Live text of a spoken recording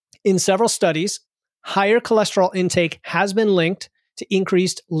In several studies, higher cholesterol intake has been linked to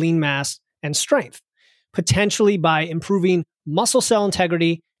increased lean mass and strength, potentially by improving muscle cell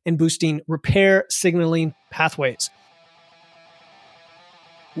integrity and boosting repair signaling pathways.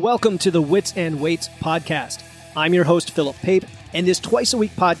 Welcome to the Wits and Weights podcast. I'm your host, Philip Pape, and this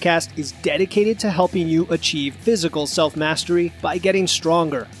twice-a-week podcast is dedicated to helping you achieve physical self-mastery by getting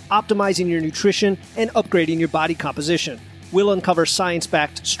stronger, optimizing your nutrition, and upgrading your body composition. We'll uncover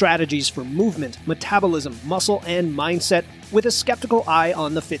science-backed strategies for movement, metabolism, muscle, and mindset with a skeptical eye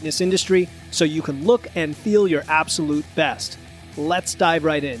on the fitness industry so you can look and feel your absolute best. Let's dive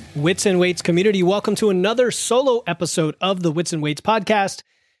right in. Wits and Weights community, welcome to another solo episode of the Wits and Weights podcast.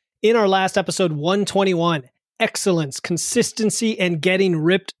 In our last episode 121, excellence, consistency, and getting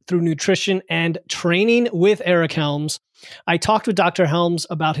ripped through nutrition and training with Eric Helms, I talked with Dr. Helms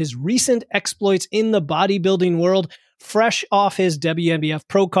about his recent exploits in the bodybuilding world, fresh off his WNBF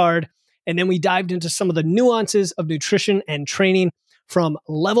Pro card, and then we dived into some of the nuances of nutrition and training, from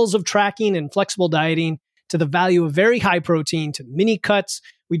levels of tracking and flexible dieting to the value of very high protein to mini cuts.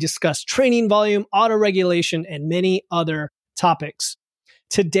 We discussed training volume, autoregulation, and many other topics.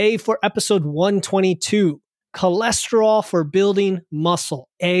 Today for episode 122, cholesterol for building muscle,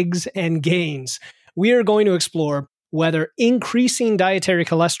 eggs and gains. We are going to explore whether increasing dietary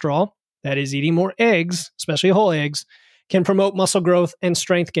cholesterol, that is eating more eggs, especially whole eggs, can promote muscle growth and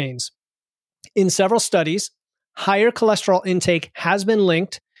strength gains. In several studies, higher cholesterol intake has been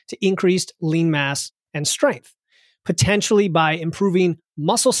linked to increased lean mass and strength, potentially by improving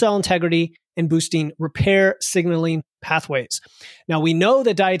muscle cell integrity and boosting repair signaling pathways. Now, we know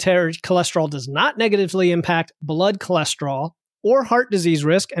that dietary cholesterol does not negatively impact blood cholesterol or heart disease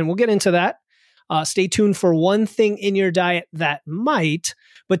risk, and we'll get into that. Stay tuned for one thing in your diet that might,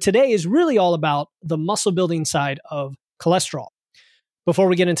 but today is really all about the muscle building side of cholesterol. Before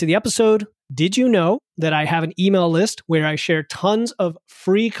we get into the episode, did you know that I have an email list where I share tons of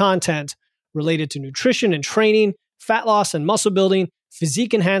free content related to nutrition and training, fat loss and muscle building,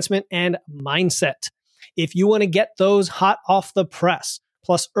 physique enhancement, and mindset? If you want to get those hot off the press,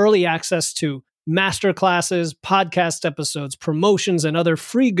 plus early access to master classes, podcast episodes, promotions, and other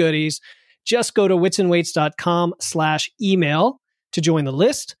free goodies, just go to witsandweights.com/email to join the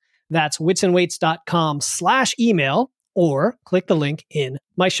list. That's witsandweights.com/email, or click the link in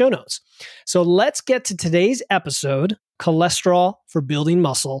my show notes. So let's get to today's episode, cholesterol for building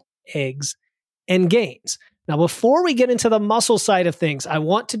muscle, eggs, and gains. Now, before we get into the muscle side of things, I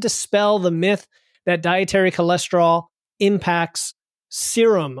want to dispel the myth that dietary cholesterol impacts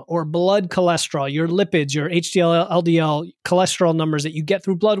serum or blood cholesterol, your lipids, your HDL, LDL cholesterol numbers that you get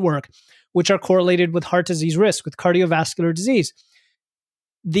through blood work, which are correlated with heart disease risk, with cardiovascular disease.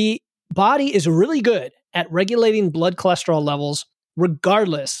 The body is really good at regulating blood cholesterol levels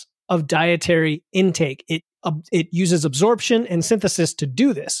regardless of dietary intake. It uses absorption and synthesis to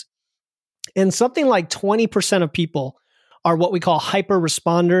do this. And something like 20% of people are what we call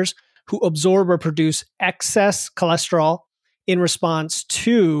hyper-responders, who absorb or produce excess cholesterol in response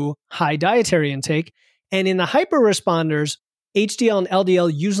to high dietary intake. And in the hyper-responders, HDL and LDL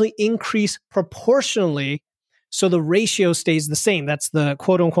usually increase proportionally, so the ratio stays the same. That's the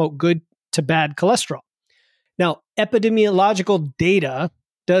quote-unquote good to bad cholesterol. Now, epidemiological data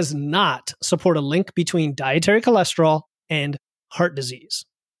does not support a link between dietary cholesterol and heart disease.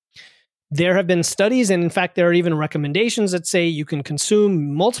 There have been studies, and in fact, there are even recommendations that say you can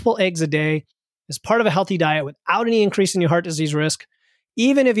consume multiple eggs a day as part of a healthy diet without any increase in your heart disease risk,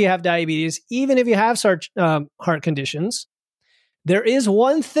 even if you have diabetes, even if you have heart conditions. There is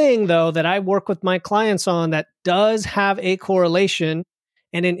one thing, though, that I work with my clients on that does have a correlation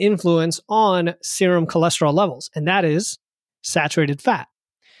and an influence on serum cholesterol levels, and that is saturated fat.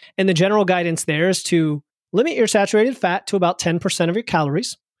 And the general guidance there is to limit your saturated fat to about 10% of your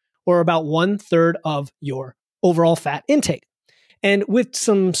calories, or about 1/3 of your overall fat intake. And with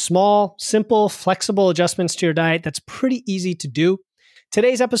some small, simple, flexible adjustments to your diet, that's pretty easy to do.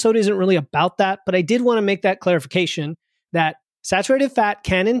 Today's episode isn't really about that, but I did want to make that clarification that saturated fat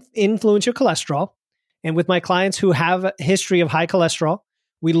can influence your cholesterol. And with my clients who have a history of high cholesterol,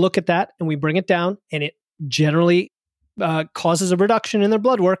 we look at that and we bring it down, and it generally causes a reduction in their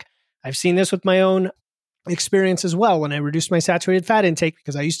blood work. I've seen this with my own experience as well when I reduced my saturated fat intake,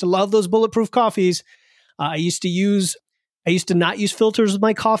 because I used to love those bulletproof coffees. I used to not use filters with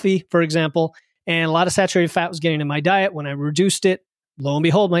my coffee, for example, and a lot of saturated fat was getting in my diet. When I reduced it, lo and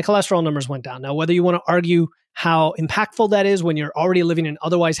behold, my cholesterol numbers went down. Now, whether you want to argue how impactful that is when you're already living an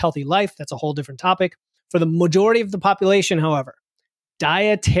otherwise healthy life, that's a whole different topic. For the majority of the population, however,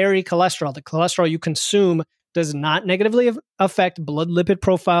 dietary cholesterol, the cholesterol you consume does not negatively affect blood lipid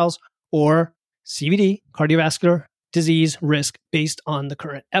profiles or CVD, cardiovascular disease risk based on the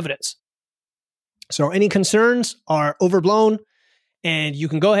current evidence. So any concerns are overblown, and you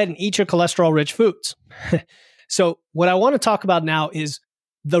can go ahead and eat your cholesterol-rich foods. So what I want to talk about now is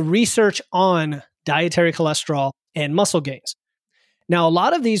the research on dietary cholesterol and muscle gains. Now, a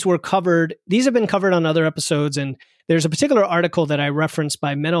lot of these have been covered on other episodes, and there's a particular article that I referenced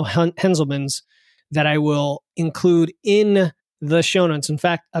by Menno Henselmans that I will include in the show notes. In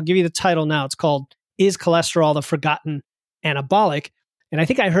fact, I'll give you the title now. It's called, Is Cholesterol the Forgotten Anabolic? And I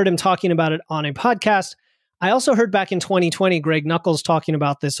think I heard him talking about it on a podcast. I also heard back in 2020, Greg Nuckols talking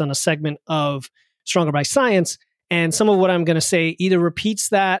about this on a segment of Stronger by Science. And some of what I'm going to say either repeats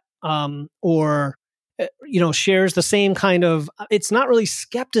that or shares the same kind of, it's not really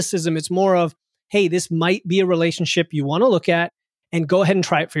skepticism. It's more of, hey, this might be a relationship you want to look at and go ahead and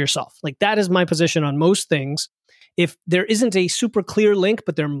try it for yourself. Like that is my position on most things. If there isn't a super clear link,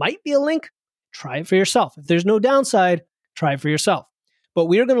 but there might be a link, try it for yourself. If there's no downside, try it for yourself. But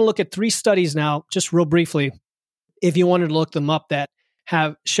we are going to look at 3 studies now, just real briefly, if you wanted to look them up, that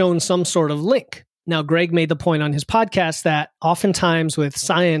have shown some sort of link. Now, Greg made the point on his podcast that oftentimes with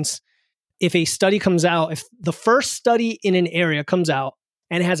science, if a study comes out, if the first study in an area comes out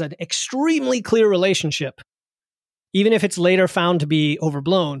and has an extremely clear relationship, even if it's later found to be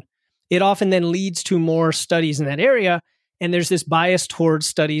overblown, it often then leads to more studies in that area. And there's this bias towards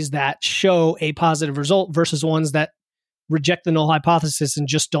studies that show a positive result versus ones that reject the null hypothesis and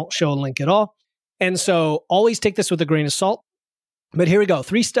just don't show a link at all. And so always take this with a grain of salt. But here we go.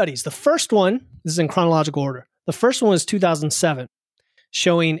 3 studies. The first one, this is in chronological order. The first one was 2007,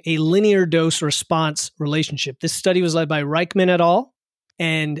 showing a linear dose response relationship. This study was led by Reichman et al.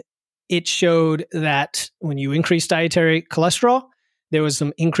 And it showed that when you increase dietary cholesterol, there was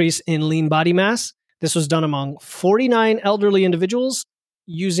some increase in lean body mass. This was done among 49 elderly individuals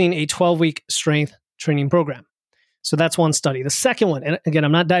using a 12-week strength training program. So that's one study. The second one, and again,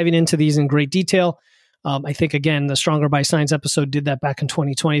 I'm not diving into these in great detail. I think, again, the Stronger by Science episode did that back in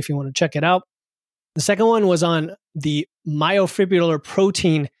 2020 if you want to check it out. The second one was on the myofibrillar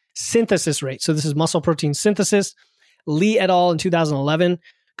protein synthesis rate. So this is muscle protein synthesis. Lee et al. In 2011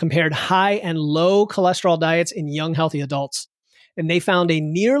 compared high and low cholesterol diets in young, healthy adults. And they found a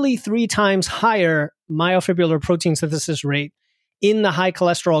nearly 3 times higher myofibrillar protein synthesis rate in the high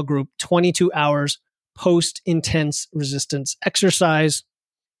cholesterol group 22 hours post-intense resistance exercise.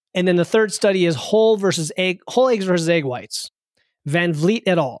 And then the third study is whole eggs versus egg whites. Van Vliet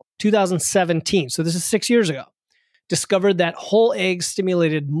et al., 2017, so this is 6 years ago, discovered that whole eggs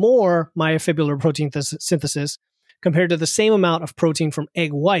stimulated more myofibrillar protein synthesis compared to the same amount of protein from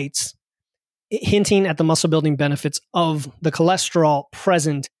egg whites, hinting at the muscle-building benefits of the cholesterol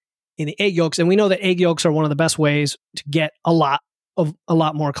present in the egg yolks. And we know that egg yolks are one of the best ways to get a lot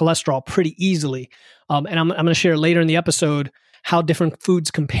more cholesterol pretty easily. And I'm going to share later in the episode how different foods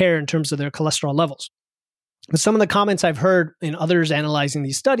compare in terms of their cholesterol levels. But some of the comments I've heard in others analyzing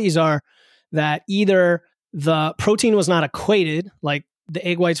these studies are that either the protein was not equated, like the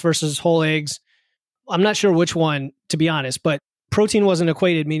egg whites versus whole eggs. I'm not sure which one, to be honest, but protein wasn't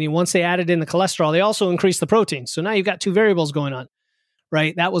equated, meaning once they added in the cholesterol, they also increased the protein. So now you've got 2 variables going on,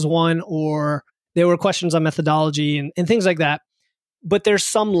 right? That was one, or there were questions on methodology and things like that. But there's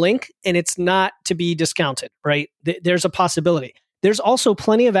some link, and it's not to be discounted, right? There's a possibility. There's also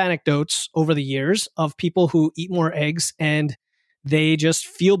plenty of anecdotes over the years of people who eat more eggs and they just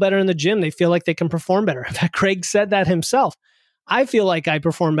feel better in the gym. They feel like they can perform better. In fact, Craig said that himself. I feel like I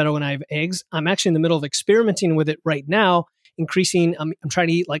perform better when I have eggs. I'm actually in the middle of experimenting with it right now, increasing. I'm trying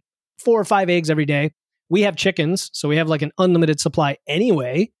to eat like 4 or 5 eggs every day. We have chickens, so we have like an unlimited supply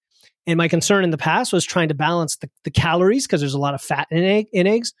anyway. And my concern in the past was trying to balance the calories because there's a lot of fat in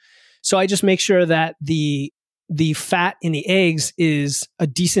eggs. So I just make sure that the fat in the eggs is a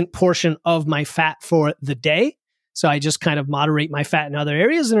decent portion of my fat for the day. So I just kind of moderate my fat in other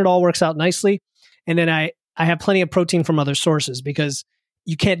areas and it all works out nicely. And then I have plenty of protein from other sources because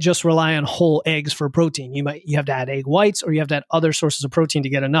you can't just rely on whole eggs for protein. You have to add egg whites or you have to add other sources of protein to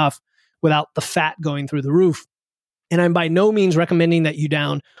get enough without the fat going through the roof. And I'm by no means recommending that you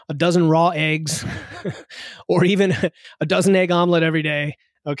down a dozen raw eggs or even a dozen egg omelet every day.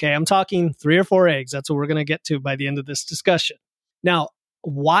 Okay, I'm talking 3 or 4 eggs. That's what we're going to get to by the end of this discussion. Now,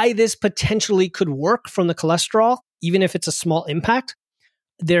 why this potentially could work from the cholesterol, even if it's a small impact,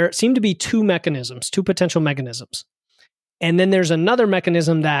 there seem to be 2 potential mechanisms. And then there's another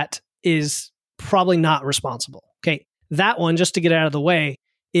mechanism that is probably not responsible. Okay, that one, just to get out of the way,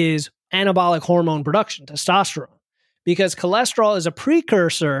 is anabolic hormone production, testosterone. Because cholesterol is a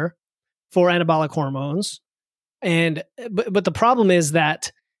precursor for anabolic hormones, But the problem is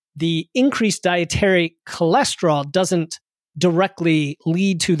that the increased dietary cholesterol doesn't directly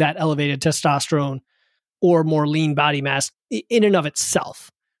lead to that elevated testosterone or more lean body mass in and of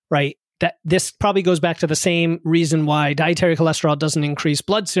itself, right? That this probably goes back to the same reason why dietary cholesterol doesn't increase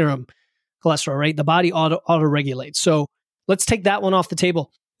blood serum cholesterol, right? The body auto-regulates. So let's take that one off the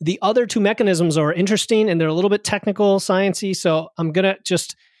table. The other two mechanisms are interesting and they're a little bit technical, sciencey. So I'm going to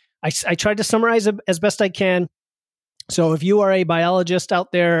just, I tried to summarize it as best I can. So if you are a biologist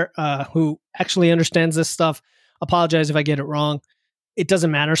out there who actually understands this stuff, apologize if I get it wrong. It doesn't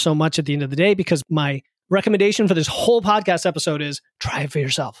matter so much at the end of the day because my recommendation for this whole podcast episode is try it for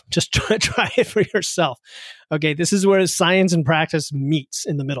yourself. Just try it for yourself. Okay, this is where science and practice meets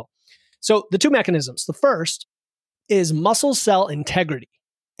in the middle. So the two mechanisms. The first is muscle cell integrity.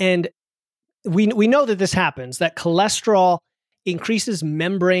 And we know that this happens, that cholesterol increases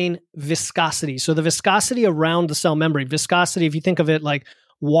membrane viscosity. So the viscosity around the cell membrane, viscosity, if you think of it like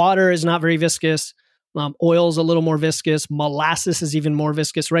water is not very viscous, oil is a little more viscous, molasses is even more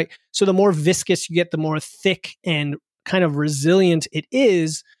viscous, right? So the more viscous you get, the more thick and kind of resilient it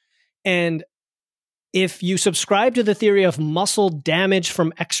is. And if you subscribe to the theory of muscle damage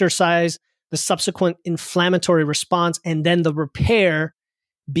from exercise, the subsequent inflammatory response, and then the repair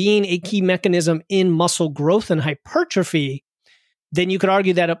being a key mechanism in muscle growth and hypertrophy, then you could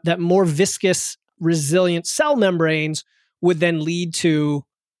argue that more viscous, resilient cell membranes would then lead to,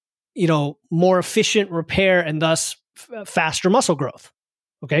 more efficient repair and thus faster muscle growth.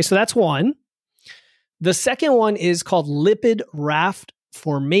 Okay, so that's one. The second one is called lipid raft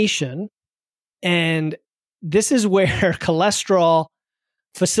formation. And this is where cholesterol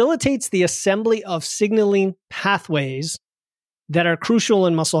facilitates the assembly of signaling pathways that are crucial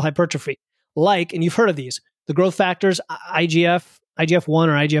in muscle hypertrophy. Like, and you've heard of these, the growth factors, IGF-1 or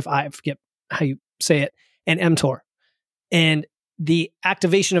IGF-I, I forget how you say it, and mTOR. And the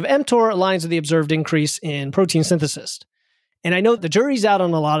activation of mTOR aligns with the observed increase in protein synthesis. And I know the jury's out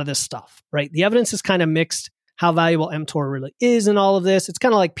on a lot of this stuff, right? The evidence is kind of mixed how valuable mTOR really is in all of this. It's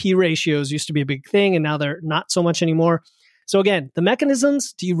kind of like P ratios used to be a big thing, and now they're not so much anymore. So again, the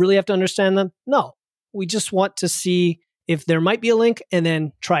mechanisms, do you really have to understand them? No. We just want to see if there might be a link and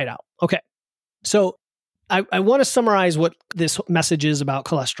then try it out. Okay. So I want to summarize what this message is about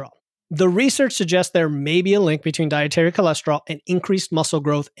cholesterol. The research suggests there may be a link between dietary cholesterol and increased muscle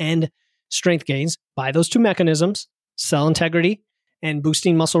growth and strength gains by those two mechanisms, cell integrity and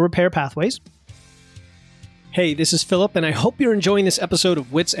boosting muscle repair pathways. Hey, this is Philip, and I hope you're enjoying this episode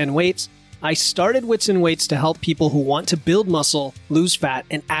of Wits and Weights. I started Wits and Weights to help people who want to build muscle, lose fat,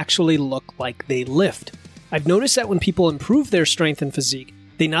 and actually look like they lift. I've noticed that when people improve their strength and physique,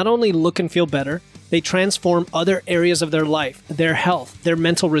 they not only look and feel better, they transform other areas of their life, their health, their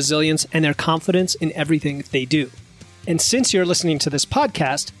mental resilience, and their confidence in everything they do. And since you're listening to this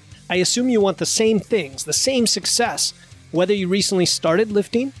podcast, I assume you want the same things, the same success, whether you recently started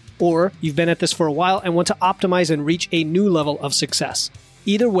lifting or you've been at this for a while and want to optimize and reach a new level of success.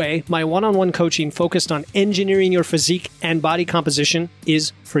 Either way, my one-on-one coaching focused on engineering your physique and body composition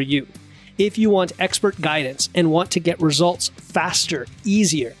is for you. If you want expert guidance and want to get results faster,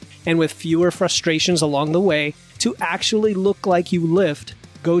 easier, and with fewer frustrations along the way to actually look like you lift,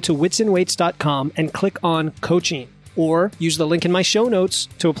 go to witsandweights.com and click on coaching, or use the link in my show notes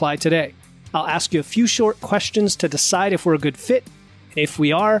to apply today. I'll ask you a few short questions to decide if we're a good fit. If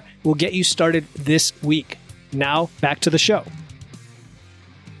we are, we'll get you started this week. Now, back to the show.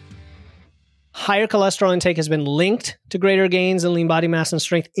 Higher cholesterol intake has been linked to greater gains in lean body mass and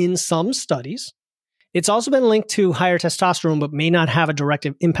strength in some studies. It's also been linked to higher testosterone, but may not have a direct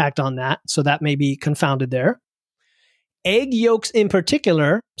impact on that, so that may be confounded there. Egg yolks in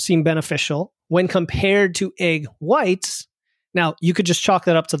particular seem beneficial when compared to egg whites. Now, you could just chalk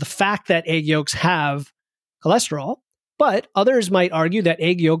that up to the fact that egg yolks have cholesterol, but others might argue that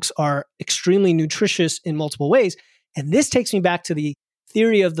egg yolks are extremely nutritious in multiple ways. And this takes me back to the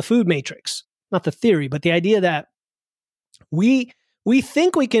theory of the food matrix. Not the theory, but the idea that we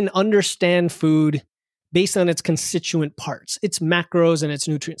think we can understand food based on its constituent parts, its macros and its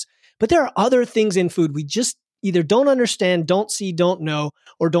nutrients. But there are other things in food we just either don't understand, don't see, don't know,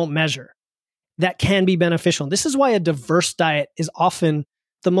 or don't measure that can be beneficial. And this is why a diverse diet is often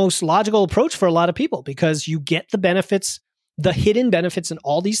the most logical approach for a lot of people, because you get the benefits, the hidden benefits in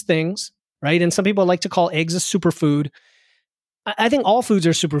all these things, right? And some people like to call eggs a superfood. I think all foods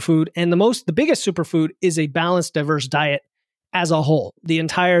are superfood, and the biggest superfood is a balanced, diverse diet as a whole, the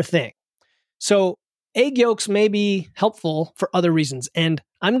entire thing. So egg yolks may be helpful for other reasons, and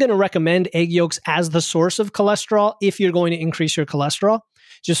I'm going to recommend egg yolks as the source of cholesterol if you're going to increase your cholesterol,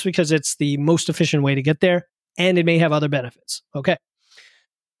 just because it's the most efficient way to get there. and it may have other benefits. Okay.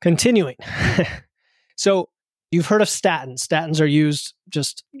 Continuing. So you've heard of statins. Statins are used,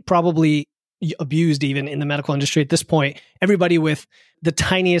 just probably abused even in the medical industry at this point. Everybody with the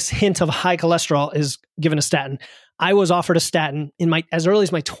tiniest hint of high cholesterol is given a statin. I was offered a statin as early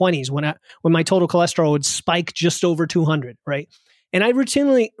as my 20s when my total cholesterol would spike just over 200, right? And I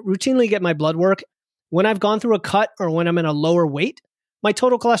routinely get my blood work. When I've gone through a cut or when I'm in a lower weight, my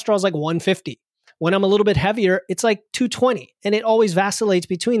total cholesterol is like 150. When I'm a little bit heavier, it's like 220, and it always vacillates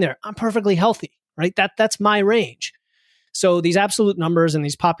between there. I'm perfectly healthy, right? That's my range. So these absolute numbers and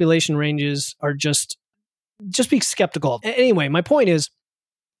these population ranges are just be skeptical. Anyway, my point is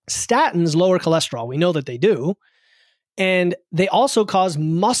statins lower cholesterol. We know that they do. And they also cause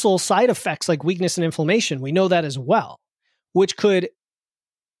muscle side effects like weakness and inflammation. We know that as well, which could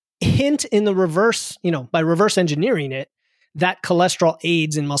hint in the reverse, by reverse engineering it, that cholesterol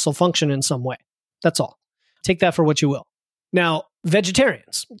aids in muscle function in some way. That's all. Take that for what you will. Now,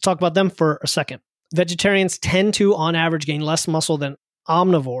 vegetarians, let's talk about them for a second. Vegetarians tend to, on average, gain less muscle than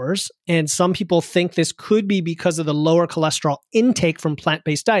omnivores. And some people think this could be because of the lower cholesterol intake from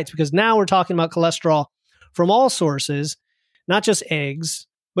plant-based diets, because now we're talking about cholesterol from all sources, not just eggs,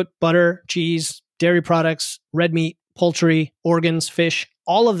 but butter, cheese, dairy products, red meat, poultry, organs, fish.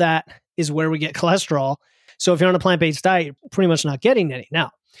 All of that is where we get cholesterol. So if you're on a plant-based diet, you're pretty much not getting any.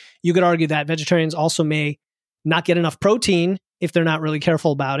 Now, you could argue that vegetarians also may not get enough protein if they're not really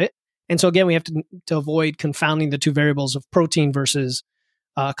careful about it. And so again, we have to avoid confounding the two variables of protein versus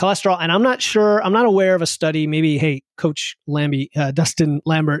cholesterol. And I'm not aware of a study. Maybe, hey, Coach Dustin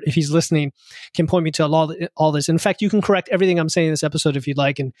Lambert, if he's listening, can point me to all this. In fact, you can correct everything I'm saying in this episode if you'd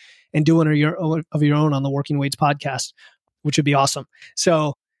like, and do one of your own on the Working Weights podcast, which would be awesome.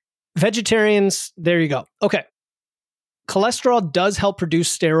 So vegetarians, there you go. Okay. Cholesterol does help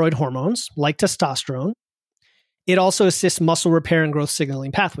produce steroid hormones like testosterone. It also assists muscle repair and growth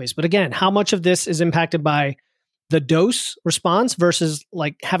signaling pathways. But again, how much of this is impacted by the dose response versus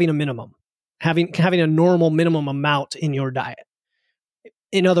like having a minimum, having a normal minimum amount in your diet?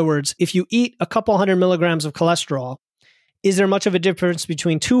 In other words, if you eat a couple hundred milligrams of cholesterol, is there much of a difference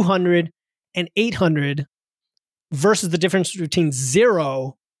between 200 and 800 versus the difference between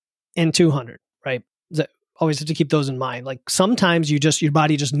 0 and 200, right? Always have to keep those in mind. Like sometimes your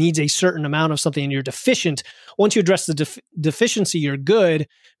body just needs a certain amount of something and you're deficient. Once you address the deficiency, you're good.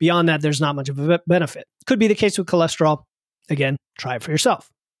 Beyond that, there's not much of a benefit. Could be the case with cholesterol. Again, try it for yourself.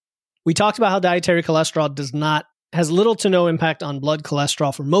 We talked about how dietary cholesterol has little to no impact on blood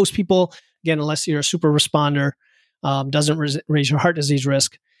cholesterol for most people. Again, unless you're a super responder, doesn't raise your heart disease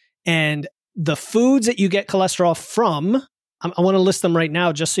risk. And the foods that you get cholesterol from, I want to list them right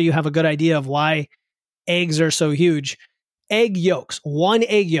now just so you have a good idea of why eggs are so huge. Egg yolks, one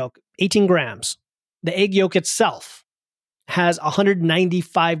egg yolk, 18 grams. The egg yolk itself has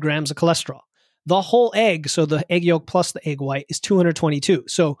 195 grams of cholesterol. The whole egg, so the egg yolk plus the egg white, is 222.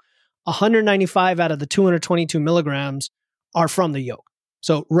 So 195 out of the 222 milligrams are from the yolk.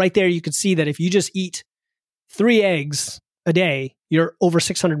 So right there, you could see that if you just eat 3 eggs a day, you're over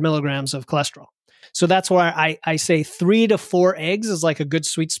 600 milligrams of cholesterol. So that's why I say 3 to 4 eggs is like a good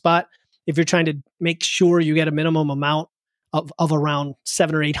sweet spot if you're trying to make sure you get a minimum amount of around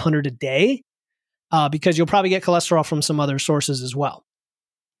 700 or 800 a day, because you'll probably get cholesterol from some other sources as well.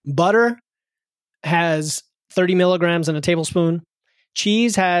 Butter has 30 milligrams in a tablespoon.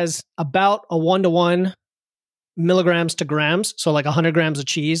 Cheese has about a 1-to-1 milligrams to grams. So like 100 grams of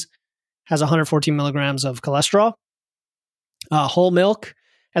cheese has 114 milligrams of cholesterol. Whole milk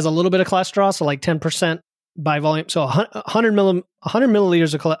has a little bit of cholesterol, so like 10% by volume. So 100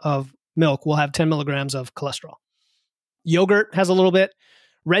 milliliters of milk will have 10 milligrams of cholesterol. Yogurt has a little bit.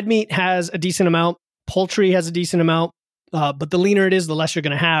 Red meat has a decent amount. Poultry has a decent amount. But the leaner it is, the less you're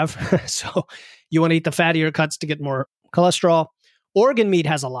going to have. So you want to eat the fattier cuts to get more cholesterol. Organ meat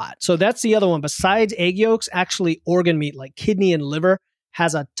has a lot. So that's the other one. Besides egg yolks, actually organ meat like kidney and liver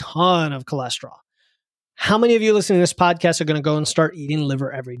has a ton of cholesterol. How many of you listening to this podcast are going to go and start eating liver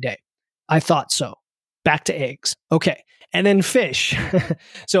every day? I thought so. Back to eggs. Okay. And then fish.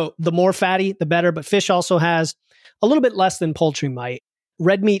 So the more fatty, the better. But fish also has a little bit less than poultry might.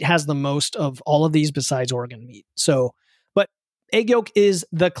 Red meat has the most of all of these besides organ meat. So, but egg yolk is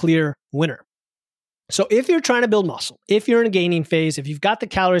the clear winner. So if you're trying to build muscle, if you're in a gaining phase, if you've got the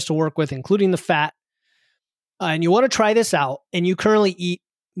calories to work with, including the fat, and you want to try this out, and you currently eat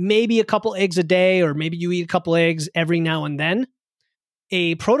maybe a couple eggs a day, or maybe you eat a couple eggs every now and then,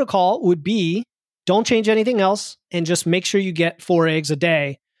 a protocol would be don't change anything else and just make sure you get 4 eggs a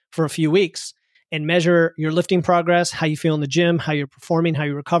day for a few weeks and measure your lifting progress, how you feel in the gym, how you're performing, how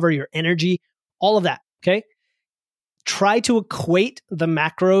you recover, your energy, all of that. Okay. try to equate the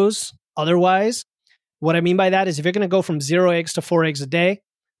macros otherwise. What I mean by that is if you're going to go from 0 eggs to 4 eggs a day,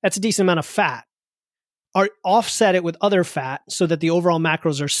 that's a decent amount of fat. Or offset it with other fat so that the overall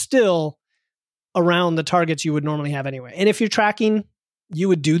macros are still around the targets you would normally have anyway. And if you're tracking, you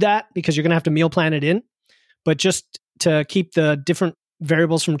would do that because you're going to have to meal plan it in. But just to keep the different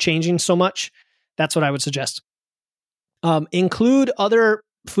variables from changing so much, that's what I would suggest. Include other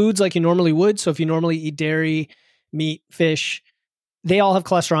foods like you normally would. So if you normally eat dairy, meat, fish, they all have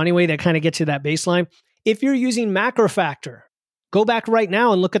cholesterol anyway. That kind of gets to that baseline. If you're using MacroFactor, go back right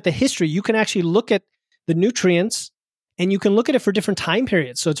now and look at the history. You can actually look at the nutrients and you can look at it for different time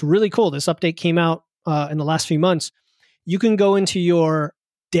periods. So it's really cool. This update came out in the last few months. You can go into your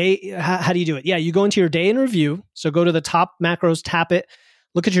day. How do you do it? Yeah, you go into your day in review. So go to the top macros, tap it,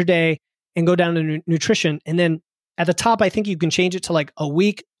 look at your day, and go down to nutrition. And then at the top, I think you can change it to like a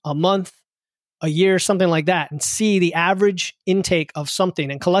week, a month, a year, something like that, and see the average intake of something.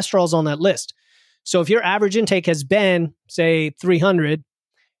 And cholesterol is on that list. So if your average intake has been, say, 300,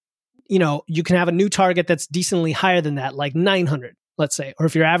 you can have a new target that's decently higher than that, like 900, let's say. Or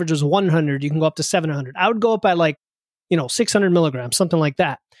if your average was 100, you can go up to 700. I would go up by 600 milligrams, something like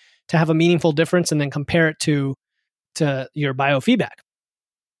that, to have a meaningful difference and then compare it to your biofeedback.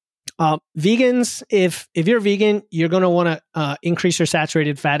 Vegans, if you're vegan, you're going to want to increase your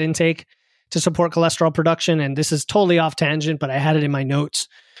saturated fat intake to support cholesterol production. And this is totally off tangent, but I had it in my notes.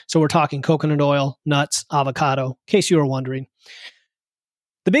 So we're talking coconut oil, nuts, avocado, in case you were wondering.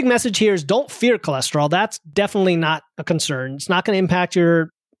 The big message here is don't fear cholesterol. That's definitely not a concern. It's not going to impact your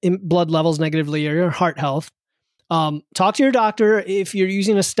blood levels negatively or your heart health. Talk to your doctor if you're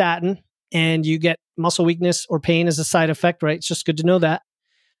using a statin and you get muscle weakness or pain as a side effect, right? It's just good to know that.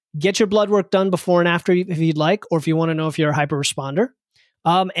 Get your blood work done before and after if you'd like, or if you want to know if you're a hyperresponder.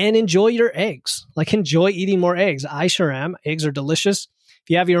 And enjoy your eggs. Enjoy eating more eggs. I sure am. Eggs are delicious. If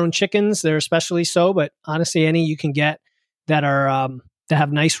you have your own chickens, they're especially so, but honestly, any you can get that are that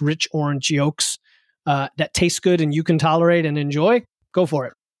have nice, rich orange yolks that taste good and you can tolerate and enjoy, go for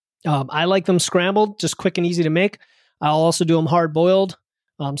it. I like them scrambled, just quick and easy to make. I'll also do them hard boiled.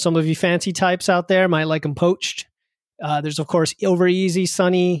 Some of you fancy types out there might like them poached. There's, of course, over easy,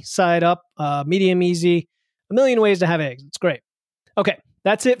 sunny side up, medium easy, a million ways to have eggs. It's great. Okay,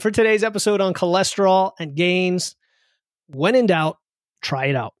 that's it for today's episode on cholesterol and gains. When in doubt, try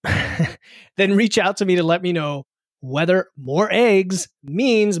it out. Then reach out to me to let me know whether more eggs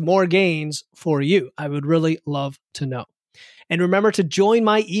means more gains for you. I would really love to know. And remember to join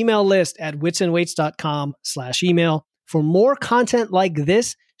my email list at witsandweights.com/email for more content like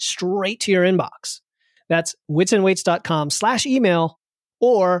this straight to your inbox. That's witsandweights.com/email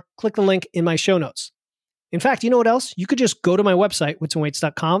or click the link in my show notes. In fact, you know what else? You could just go to my website,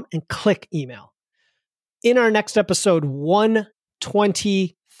 witsandweights.com, and click email. In our next episode,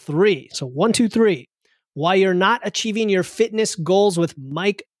 123, so 123, why you're not achieving your fitness goals with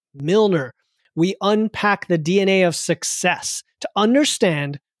Mike Milner, we unpack the DNA of success to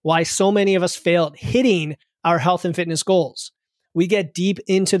understand why so many of us fail at hitting our health and fitness goals. We get deep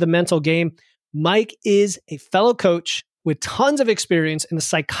into the mental game. Mike is a fellow coach with tons of experience in the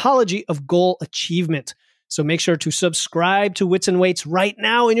psychology of goal achievement. So make sure to subscribe to Wits and Weights right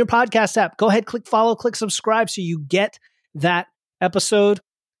now in your podcast app. Go ahead, click follow, click subscribe so you get that episode.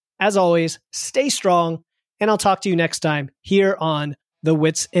 As always, stay strong, and I'll talk to you next time here on the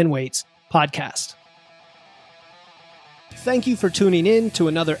Wits and Weights podcast. Thank you for tuning in to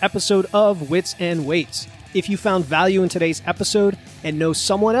another episode of Wits and Weights. If you found value in today's episode and know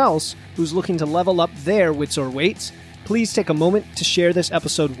someone else who's looking to level up their wits or weights, please take a moment to share this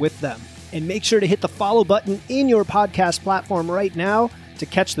episode with them. And make sure to hit the follow button in your podcast platform right now to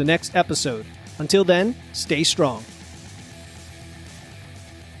catch the next episode. Until then, stay strong.